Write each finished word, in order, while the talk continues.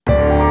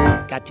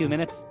Got 2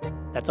 minutes?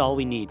 That's all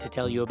we need to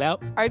tell you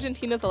about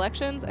Argentina's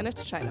elections and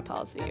its China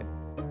policy.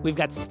 We've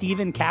got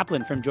Stephen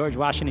Kaplan from George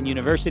Washington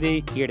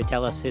University here to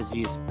tell us his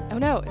views. Oh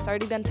no, it's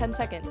already been 10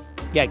 seconds.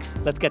 Yikes,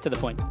 let's get to the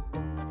point.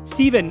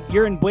 Stephen,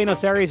 you're in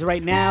Buenos Aires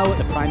right now.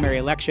 The primary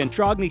election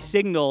strongly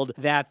signaled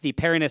that the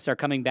Peronists are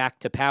coming back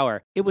to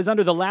power. It was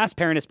under the last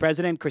Peronist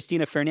president,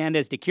 Cristina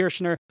Fernández de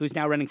Kirchner, who's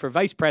now running for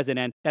vice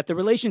president, that the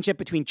relationship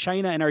between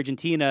China and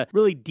Argentina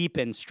really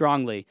deepened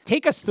strongly.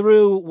 Take us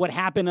through what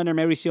happened under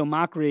Mauricio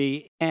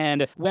Macri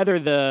and whether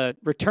the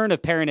return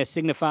of Peronists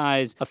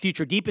signifies a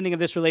future deepening of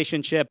this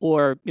relationship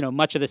or,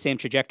 much of the same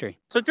trajectory.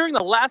 So during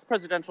the last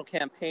presidential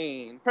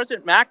campaign,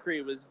 President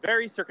Macri was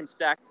very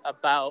circumspect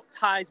about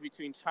ties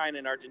between China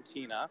and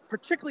Argentina,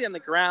 particularly on the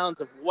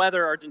grounds of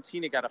whether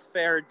Argentina got a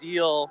fair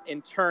deal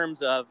in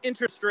terms of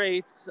interest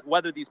rates,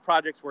 whether these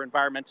projects were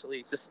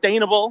environmentally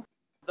sustainable.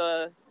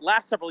 The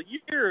last several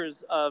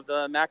years of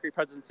the Macri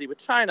presidency with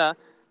China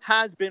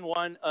has been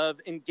one of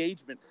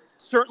engagement.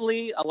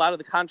 Certainly, a lot of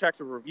the contracts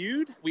were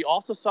reviewed. We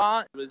also saw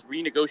it was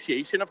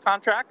renegotiation of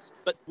contracts,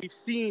 but we've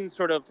seen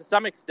sort of, to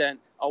some extent,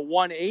 a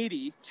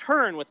 180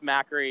 turn with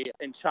Macri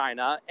in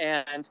China.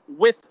 And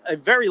with a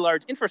very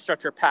large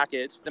infrastructure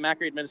package, the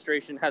Macri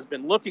administration has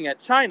been looking at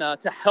China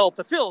to help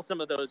fulfill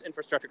some of those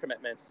infrastructure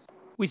commitments.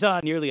 We saw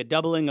nearly a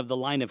doubling of the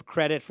line of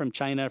credit from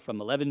China from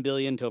 11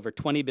 billion to over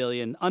 20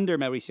 billion under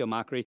Mauricio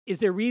Macri. Is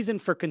there reason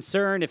for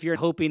concern if you're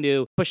hoping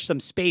to push some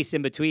space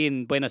in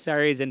between Buenos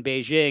Aires and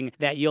Beijing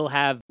that you'll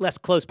have less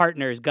close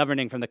partners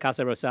governing from the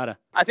Casa Rosada?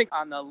 I think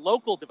on the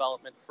local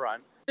development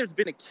front, there's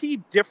been a key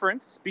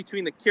difference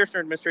between the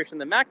Kirchner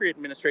administration and the Macri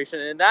administration,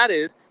 and that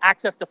is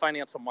access to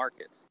financial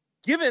markets.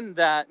 Given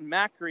that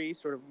Macri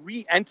sort of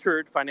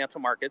re-entered financial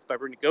markets by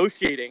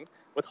renegotiating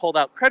with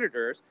holdout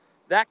creditors,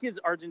 that gives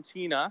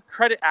Argentina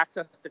credit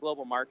access to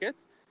global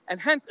markets and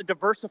hence a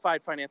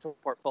diversified financial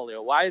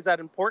portfolio. Why is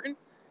that important?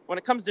 When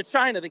it comes to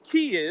China, the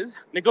key is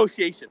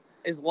negotiation.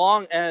 As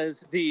long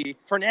as the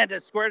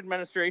Fernandez Squared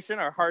administration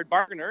are hard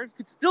bargainers,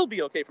 could still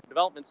be okay from a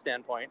development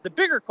standpoint. The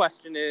bigger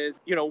question is,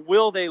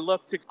 will they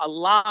look to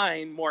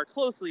align more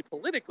closely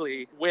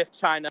politically with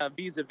China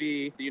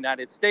vis-a-vis the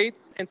United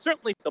States? And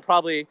certainly they'll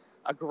probably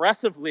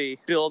aggressively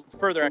build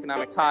further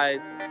economic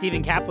ties.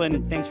 Stephen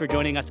Kaplan, thanks for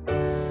joining us.